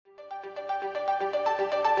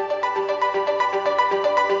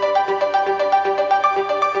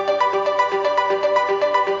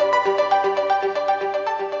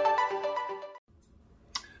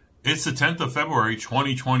It's the 10th of February,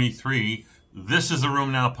 2023. This is the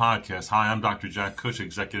Room Now podcast. Hi, I'm Dr. Jack Cush,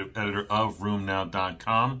 executive editor of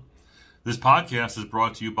RoomNow.com. This podcast is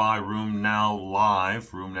brought to you by Room Now Live,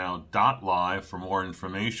 RoomNow.live. For more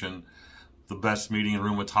information, the best meeting in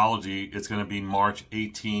rheumatology, it's going to be March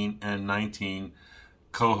 18 and 19,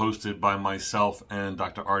 co-hosted by myself and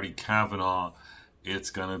Dr. Artie Kavanaugh. It's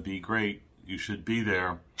going to be great. You should be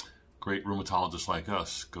there. Great rheumatologists like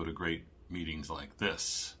us go to great meetings like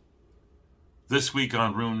this. This week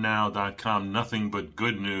on RoomNow.com, nothing but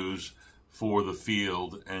good news for the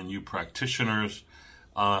field and you practitioners.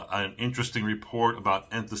 An interesting report about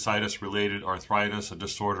enthesitis-related arthritis, a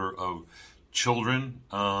disorder of children.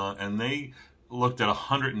 And they looked at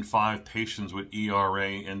 105 patients with ERA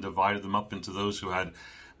and divided them up into those who had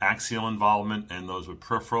axial involvement and those with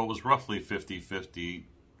peripheral. It was roughly 50-50,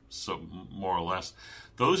 so more or less.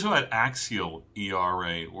 Those who had axial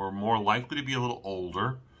ERA were more likely to be a little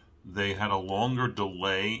older. They had a longer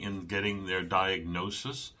delay in getting their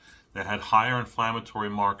diagnosis. They had higher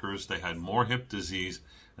inflammatory markers. They had more hip disease,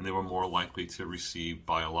 and they were more likely to receive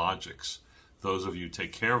biologics. Those of you who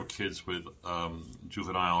take care of kids with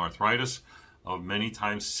juvenile arthritis many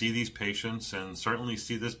times see these patients and certainly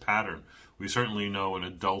see this pattern. We certainly know in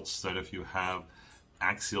adults that if you have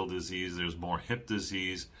axial disease, there's more hip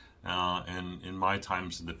disease. And in my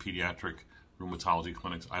times in the pediatric rheumatology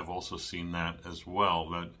clinics, I've also seen that as well,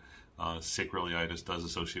 that sacroiliitis does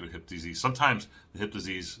associate with hip disease. Sometimes the hip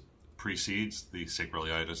disease precedes the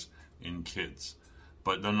sacroiliitis in kids,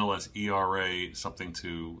 but nonetheless, ERA, something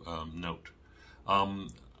to note.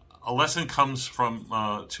 A lesson comes from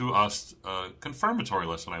to us, confirmatory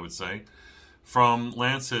lesson, I would say, from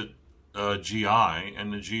Lancet GI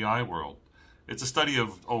and the GI world. It's a study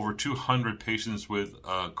of over 200 patients with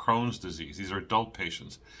Crohn's disease. These are adult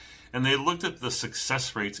patients. And they looked at the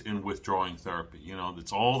success rates in withdrawing therapy. You know,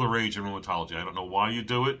 it's all the rage in rheumatology. I don't know why you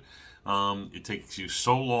do it. It takes you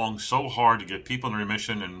so long, so hard to get people in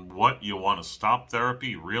remission, and what, you want to stop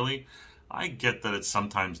therapy? Really? I get that it's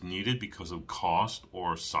sometimes needed because of cost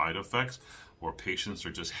or side effects, or patients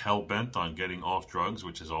are just hell-bent on getting off drugs,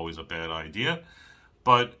 which is always a bad idea.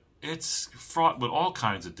 But it's fraught with all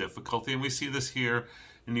kinds of difficulty, and we see this here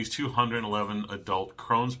in these 211 adult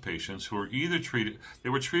Crohn's patients who were either treated, they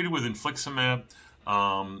were treated with infliximab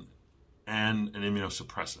and an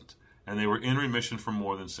immunosuppressant, and they were in remission for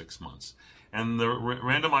more than 6 months. And the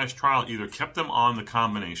randomized trial either kept them on the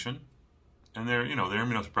combination, and their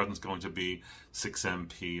immunosuppressant is going to be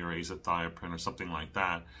 6-MP or azathioprine or something like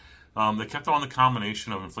that. They kept them on the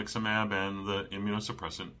combination of infliximab and the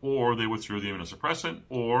immunosuppressant, or they withdrew the immunosuppressant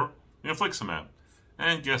or the infliximab.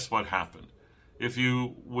 And guess what happened? If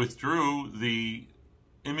you withdrew the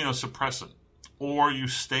immunosuppressant or you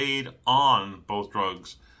stayed on both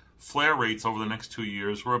drugs, flare rates over the next 2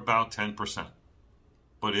 years were about 10%.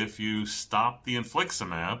 But if you stopped the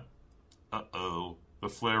infliximab, the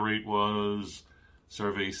flare rate was,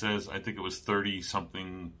 survey says, I think it was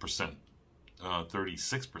 30-something percent,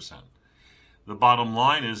 36%. The bottom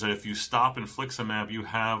line is that if you stop infliximab, you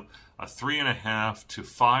have a 3.5 to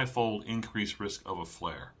 5-fold increased risk of a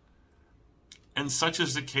flare. And such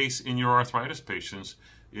is the case in your arthritis patients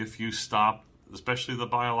if you stop, especially the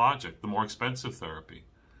biologic, the more expensive therapy.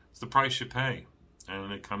 It's the price you pay,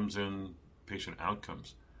 and it comes in patient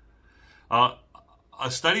outcomes. A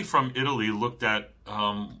study from Italy looked at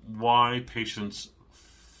why patients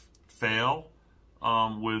fail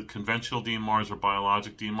with conventional DMARDs or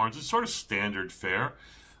biologic DMARDs. It's sort of standard fare.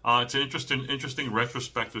 It's an interesting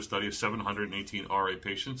retrospective study of 718 RA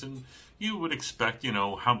patients, and you would expect,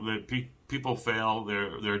 how the people fail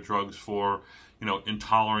their drugs for,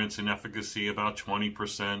 intolerance and efficacy about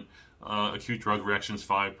 20%, acute drug reactions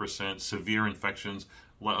 5%, severe infections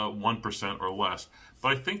 1% or less.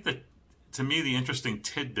 But I think that, to me, the interesting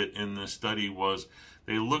tidbit in this study was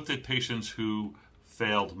they looked at patients who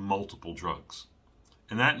failed multiple drugs.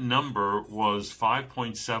 And that number was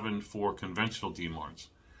 5.7 for conventional DMARDs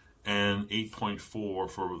and 8.4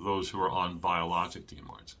 for those who are on biologic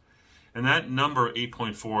DMARDs. And that number,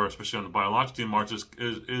 8.4, especially on the biologic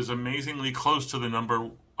DMARDs, is amazingly close to the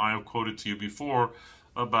number I have quoted to you before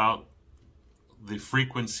about the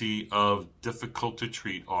frequency of difficult to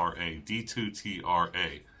treat RA,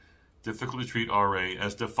 D2T-RA. Difficult to treat RA,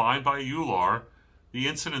 as defined by EULAR, the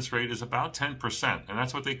incidence rate is about 10%, and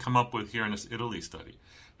that's what they come up with here in this Italy study.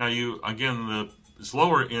 Now, it's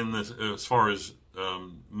lower in this as far as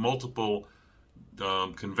multiple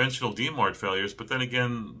conventional DMARD failures, but then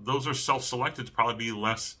again, those are self-selected to probably be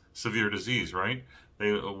less severe disease, right?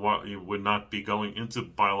 You would not be going into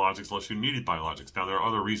biologics unless you needed biologics. Now, there are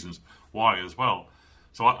other reasons why as well.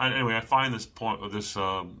 So anyway, I find this point,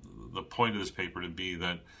 the point of this paper to be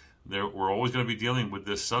that we're always going to be dealing with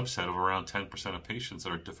this subset of around 10% of patients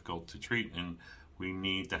that are difficult to treat, and we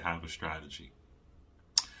need to have a strategy.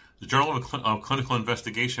 The Journal of Clinical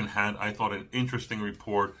Investigation had, I thought, an interesting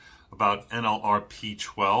report about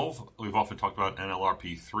NLRP12. We've often talked about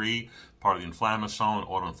NLRP3, part of the inflammasome,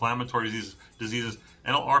 autoinflammatory diseases.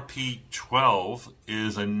 NLRP12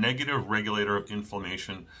 is a negative regulator of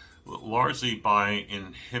inflammation, largely by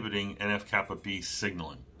inhibiting NF-kappa B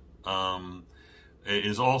signaling. It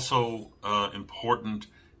is also important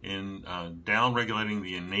in downregulating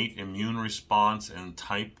the innate immune response and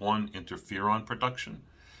type 1 interferon production.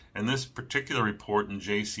 And this particular report in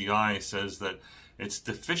JCI says that it's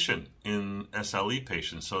deficient in SLE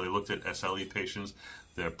patients. So they looked at SLE patients,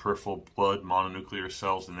 their peripheral blood mononuclear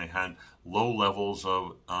cells, and they had low levels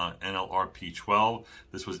of NLRP12.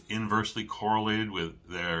 This was inversely correlated with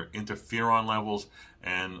their interferon levels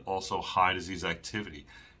and also high disease activity.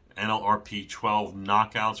 NLRP12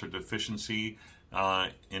 knockouts or deficiency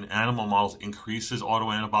in animal models increases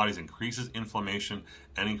autoantibodies, increases inflammation,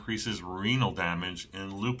 and increases renal damage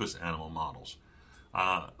in lupus animal models.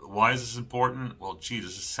 Why is this important? Well,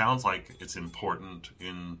 this sounds like it's important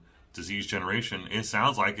in disease generation. It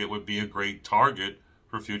sounds like it would be a great target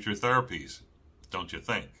for future therapies, don't you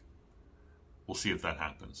think? We'll see if that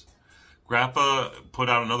happens. GRAPPA put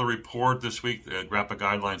out another report this week. GRAPPA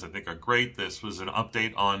guidelines, I think, are great. This was an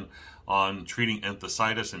update on treating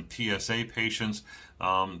enthesitis in PSA patients.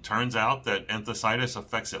 Turns out that enthesitis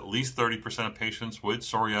affects at least 30% of patients with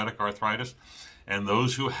psoriatic arthritis. And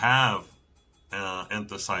those who have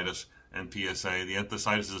enthesitis and PSA, the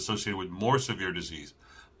enthesitis is associated with more severe disease,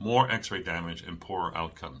 more X-ray damage, and poorer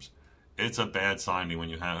outcomes. It's a bad sign when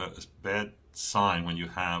you have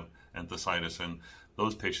enthesitis, and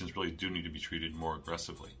those patients really do need to be treated more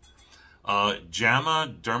aggressively.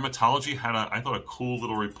 JAMA Dermatology had, I thought, a cool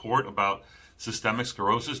little report about systemic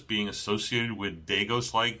sclerosis being associated with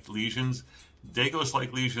Deggos-like lesions.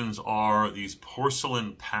 Deggos-like lesions are these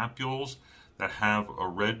porcelain papules that have a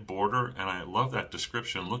red border, and I love that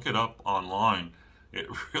description. Look it up online. It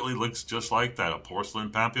really looks just like that, a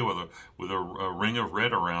porcelain papule with a ring of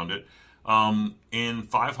red around it. In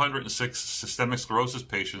 506 systemic sclerosis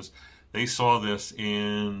patients, they saw this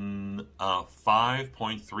in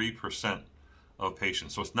 5.3% of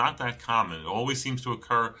patients. So it's not that common. It always seems to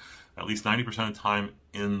occur at least 90% of the time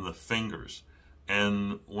in the fingers.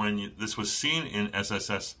 And when this was seen in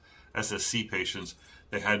SSC patients,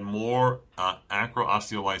 they had more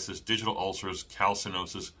acroosteolysis, digital ulcers,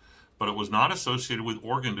 calcinosis, but it was not associated with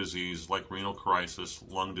organ disease like renal crisis,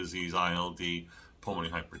 lung disease, ILD,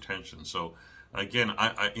 pulmonary hypertension. So again,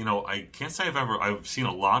 I can't say I've seen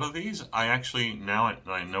a lot of these. I actually, now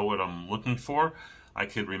that I know what I'm looking for, I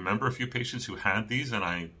could remember a few patients who had these, and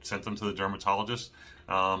I sent them to the dermatologist.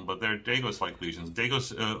 But they're Deggos-like lesions.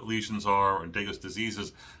 Deggos lesions or Deggos disease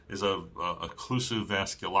is a occlusive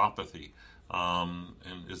vasculopathy.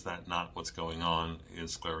 And is that not what's going on in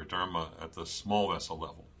scleroderma at the small vessel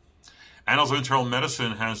level? Annals of Internal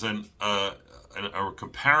Medicine has a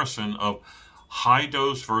comparison of high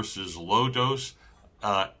dose versus low dose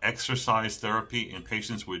exercise therapy in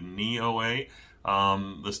patients with knee OA.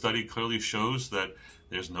 The study clearly shows that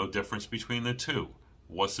there's no difference between the two.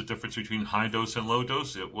 What's the difference between high dose and low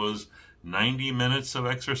dose? It was 90 minutes of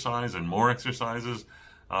exercise and more exercises,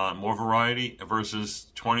 more variety,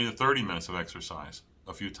 versus 20 to 30 minutes of exercise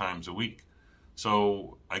a few times a week.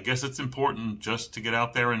 So I guess it's important just to get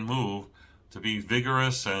out there and move, to be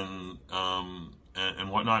vigorous and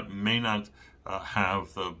whatnot, may not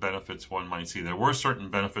have the benefits one might see. There were certain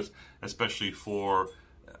benefits, especially for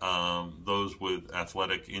those with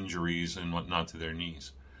athletic injuries and whatnot to their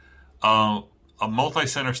knees. A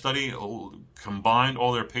multi-center study combined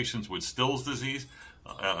all their patients with Still's disease,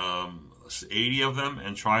 80 of them,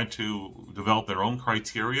 and tried to develop their own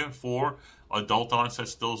criteria for adult onset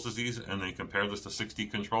Still's disease, and they compared this to 60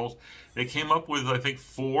 controls. They came up with, I think,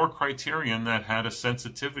 4 criterion that had a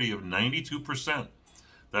sensitivity of 92%.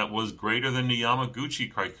 That was greater than the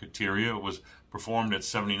Yamaguchi criteria. It was performed at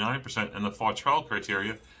 79%, and the Fautrell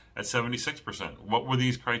criteria at 76%. What were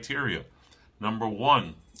these criteria? Number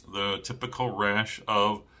 1, the typical rash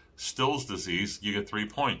of Still's disease, you get 3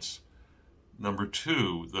 points. Number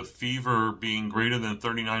 2, the fever being greater than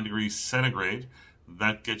 39 degrees centigrade,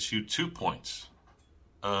 that gets you 2 points.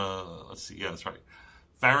 Let's see, yeah, that's right.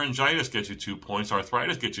 Pharyngitis gets you 2 points.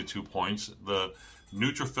 Arthritis gets you 2 points. The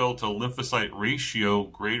neutrophil to lymphocyte ratio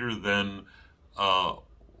greater than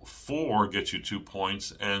 4 gets you 2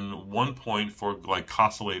 points, and 1 point for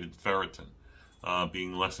glycosylated ferritin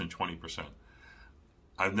being less than 20%.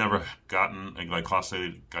 I've never gotten a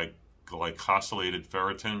glycosylated glycosylated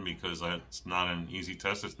ferritin because that's not an easy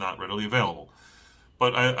test. It's not readily available.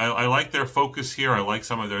 But I like their focus here. I like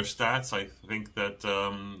some of their stats. I think that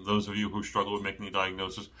those of you who struggle with making a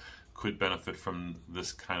diagnosis could benefit from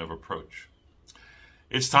this kind of approach.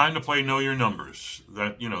 It's time to play Know Your Numbers.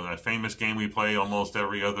 That famous game we play almost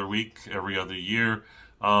every other week, every other year.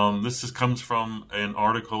 Comes from an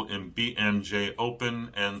article in BMJ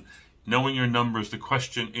Open, and knowing your numbers, the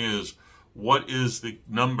question is, what is the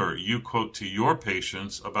number you quote to your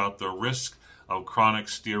patients about the risk of chronic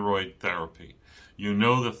steroid therapy? You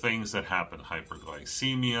know the things that happen: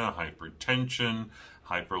 hyperglycemia, hypertension,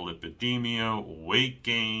 hyperlipidemia, weight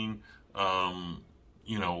gain.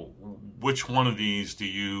 Which one of these do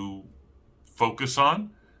you focus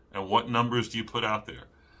on, and what numbers do you put out there?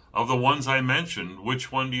 Of the ones I mentioned,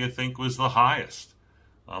 which one do you think was the highest?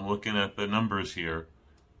 I'm looking at the numbers here.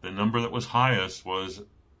 The number that was highest was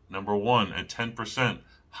number 1 at 10%,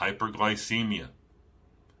 hyperglycemia.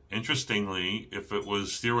 Interestingly, if it was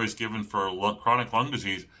steroids given for chronic lung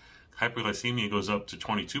disease, hyperglycemia goes up to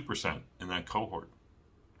 22% in that cohort.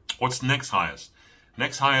 What's next highest?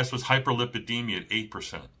 Next highest was hyperlipidemia at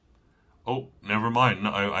 8%. Oh, never mind.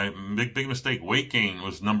 No, big mistake. Weight gain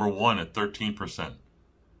was number 1 at 13%.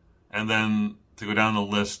 And then to go down the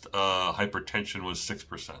list, hypertension was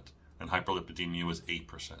 6%, and hyperlipidemia was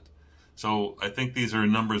 8%. So I think these are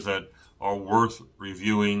numbers that are worth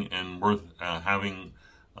reviewing and worth having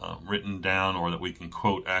written down, or that we can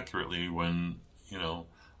quote accurately when,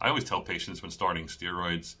 I always tell patients when starting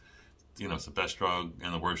steroids, it's the best drug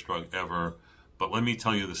and the worst drug ever. But let me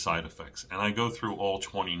tell you the side effects. And I go through all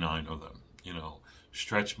 29 of them.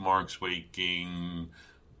 Stretch marks, weight gain,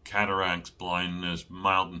 cataracts, blindness,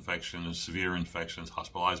 mild infections, severe infections,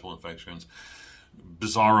 hospitalizable infections,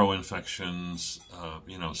 bizarro infections,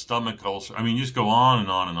 stomach ulcer. I mean, you just go on and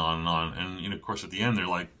on and on and on. And, of course, at the end, they're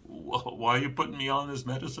like, why are you putting me on this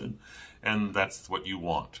medicine? And that's what you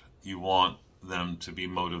want. You want them to be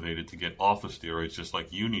motivated to get off of steroids, just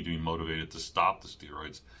like you need to be motivated to stop the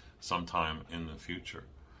steroids sometime in the future.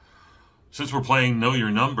 Since we're playing Know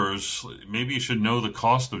Your Numbers, maybe you should know the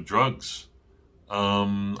cost of drugs.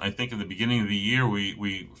 I think in the beginning of the year,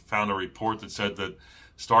 we found a report that said that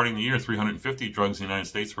starting the year, 350 drugs in the United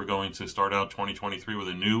States were going to start out 2023 with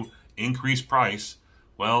a new increased price.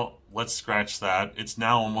 Well, let's scratch that. It's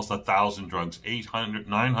now almost 1,000 drugs.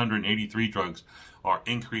 983 drugs are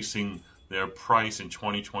increasing their price in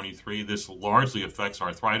 2023. This largely affects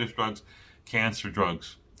arthritis drugs, cancer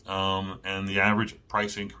drugs. And the average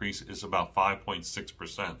price increase is about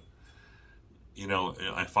 5.6%.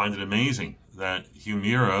 I find it amazing that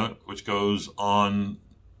Humira, which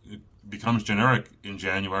becomes generic in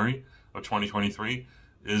January of 2023,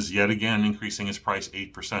 is yet again increasing its price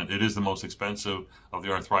 8%. It is the most expensive of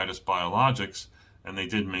the arthritis biologics, and they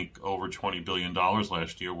did make over $20 billion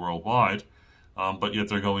last year worldwide, but yet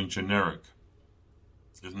they're going generic.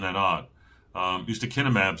 Isn't that odd?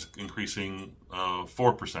 Ustekinumab's increasing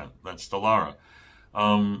 4%. That's Stelara.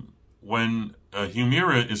 When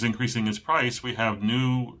Humira is increasing its price, we have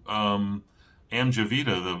new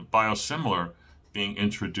Amjevita, the biosimilar, being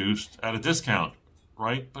introduced at a discount,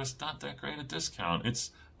 right? But it's not that great a discount.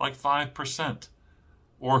 It's like 5%.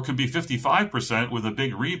 Or it could be 55% with a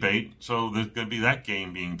big rebate, so there's going to be that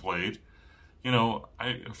game being played.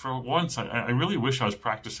 For once, I really wish I was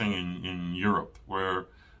practicing in Europe, where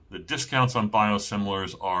the discounts on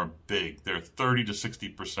biosimilars are big. They're 30 to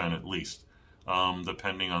 60% at least,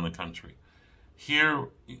 depending on the country. Here,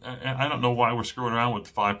 I don't know why we're screwing around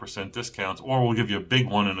with 5% discounts, or we'll give you a big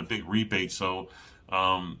one and a big rebate, so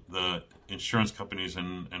the insurance companies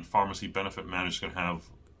and pharmacy benefit managers can have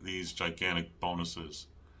these gigantic bonuses.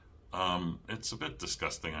 It's a bit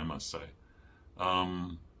disgusting, I must say.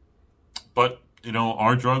 But,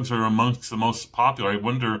 our drugs are amongst the most popular. I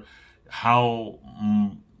wonder how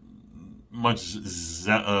much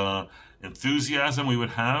enthusiasm we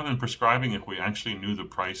would have in prescribing if we actually knew the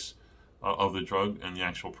price of the drug and the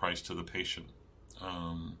actual price to the patient.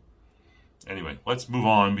 Anyway, let's move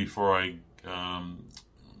on before I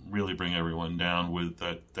really bring everyone down with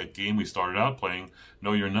that game we started out playing,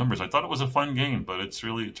 Know Your Numbers. I thought it was a fun game, but it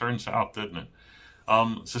turns out, didn't it?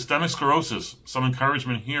 Systemic sclerosis, some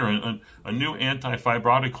encouragement here. A new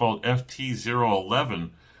antifibrotic called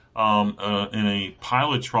FT011 in a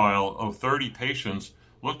pilot trial of 30 patients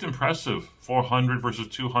looked impressive. 400 versus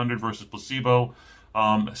 200 versus placebo.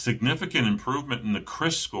 Significant improvement in the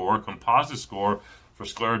CRIS score, composite score, for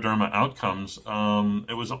scleroderma outcomes.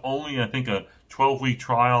 It was only, I think, a 12-week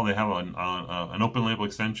trial. They have an open-label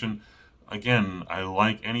extension. Again, I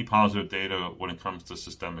like any positive data when it comes to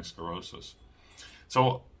systemic sclerosis.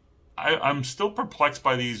 So I'm still perplexed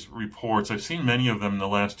by these reports. I've seen many of them in the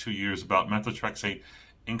last 2 years about methotrexate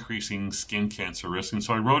increasing skin cancer risk. And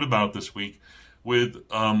so I wrote about it this week with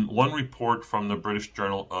one report from the British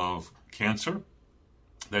Journal of Cancer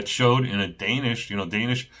that showed in a Danish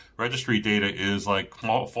registry data is like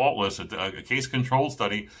faultless, a case control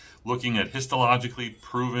study looking at histologically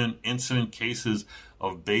proven incident cases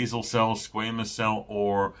of basal cell, squamous cell,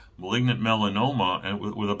 or malignant melanoma, and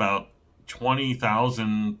with about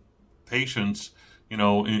 20,000 patients,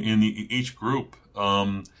 in each group,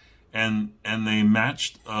 and they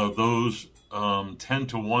matched those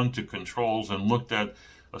 10-to-1 to controls and looked at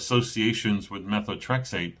associations with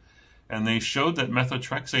methotrexate. And they showed that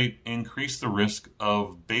methotrexate increased the risk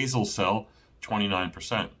of basal cell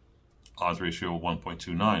 29%, odds ratio of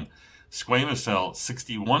 1.29. Squamous cell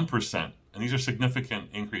 61%, and these are significant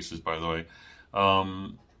increases, by the way,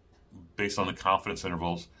 based on the confidence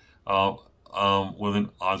intervals, with an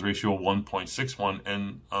odds ratio of 1.61,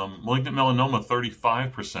 and malignant melanoma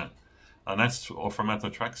 35%, and that's for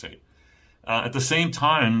methotrexate. At the same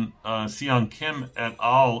time, Seong Kim et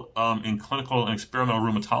al. In clinical and experimental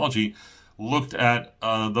rheumatology looked at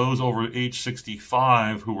those over age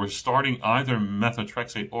 65 who were starting either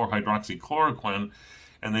methotrexate or hydroxychloroquine,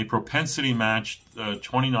 and they propensity matched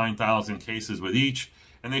 29,000 cases with each,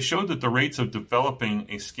 and they showed that the rates of developing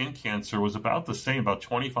a skin cancer was about the same, about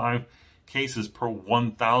 25 cases per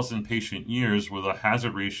 1,000 patient years, with a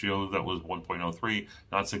hazard ratio that was 1.03,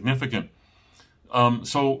 not significant.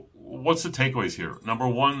 So what's the takeaways here? Number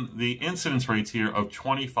one, the incidence rates here of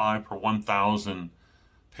 25 per 1,000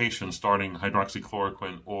 patients starting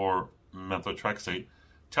hydroxychloroquine or methotrexate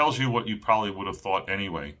tells you what you probably would have thought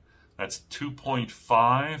anyway. That's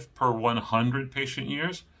 2.5 per 100 patient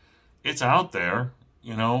years. It's out there,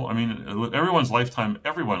 everyone's lifetime,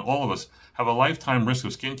 all of us have a lifetime risk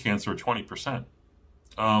of skin cancer of 20%.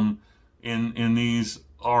 In these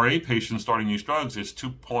RA patients starting these drugs, it's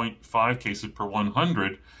 2.5 cases per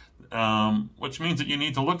 100, which means that you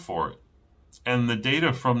need to look for it. And the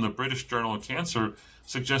data from the British Journal of Cancer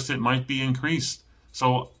suggests it might be increased.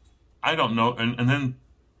 So I don't know. And then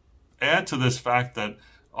add to this fact that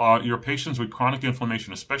your patients with chronic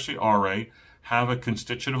inflammation, especially RA, have a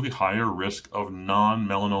constitutively higher risk of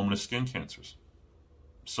non-melanomatous skin cancers.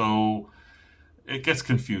 So it gets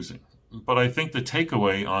confusing. But I think the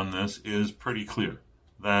takeaway on this is pretty clear,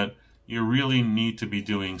 that you really need to be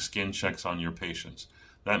doing skin checks on your patients.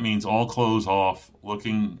 That means all clothes off,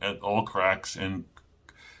 looking at all cracks and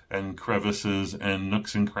crevices and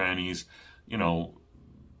nooks and crannies.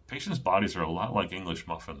 Patients' bodies are a lot like English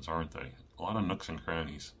muffins, aren't they? A lot of nooks and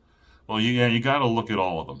crannies. Well, you got to look at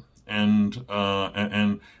all of them. And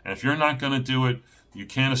if you're not going to do it, you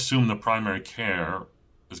can't assume the primary care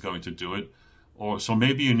is going to do it. So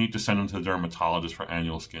maybe you need to send them to the dermatologist for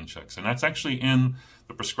annual skin checks. And that's actually in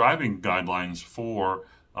the prescribing guidelines for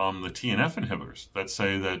the TNF inhibitors that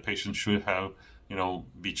say that patients should have,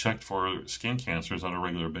 be checked for skin cancers on a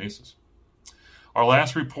regular basis. Our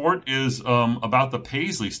last report is about the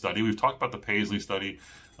Paisley study. We've talked about the Paisley study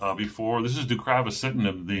before. This is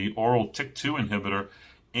deucravacitinib, the oral TYK2 inhibitor,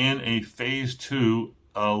 in a phase 2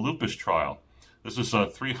 lupus trial. This is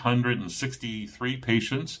 363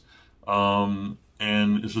 patients, and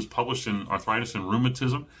this was published in Arthritis and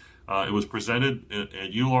Rheumatism. It was presented at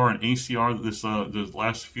EULAR and ACR the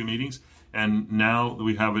last few meetings, and now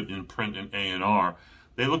we have it in print in A&R.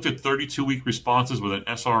 They looked at 32-week responses with an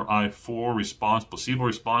SRI-4 response. Placebo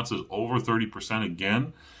response is over 30%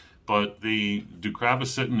 again, but the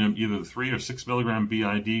deucravacitinib, either the 3 or 6 milligram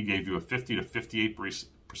BID, gave you a 50 to 58%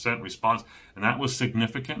 response, and that was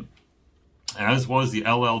significant, as was the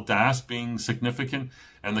LL-DAS being significant,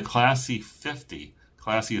 and the CLASI 50,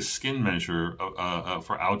 CLASI is skin measure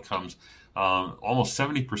for outcomes, almost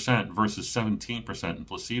 70% versus 17% in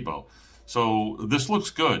placebo. So this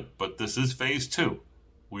looks good, but this is phase 2.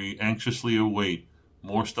 We anxiously await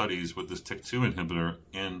more studies with this TYK2 inhibitor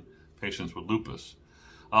in patients with lupus.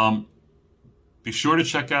 Be sure to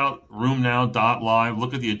check out RheumNow.live.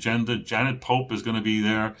 Look at the agenda. Janet Pope is going to be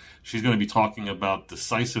there. She's going to be talking about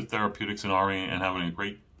decisive therapeutics in RA and having a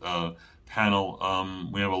great panel.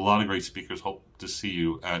 We have a lot of great speakers. Hope to see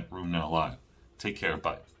you at RheumNow Live. Take care.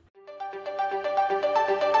 Bye.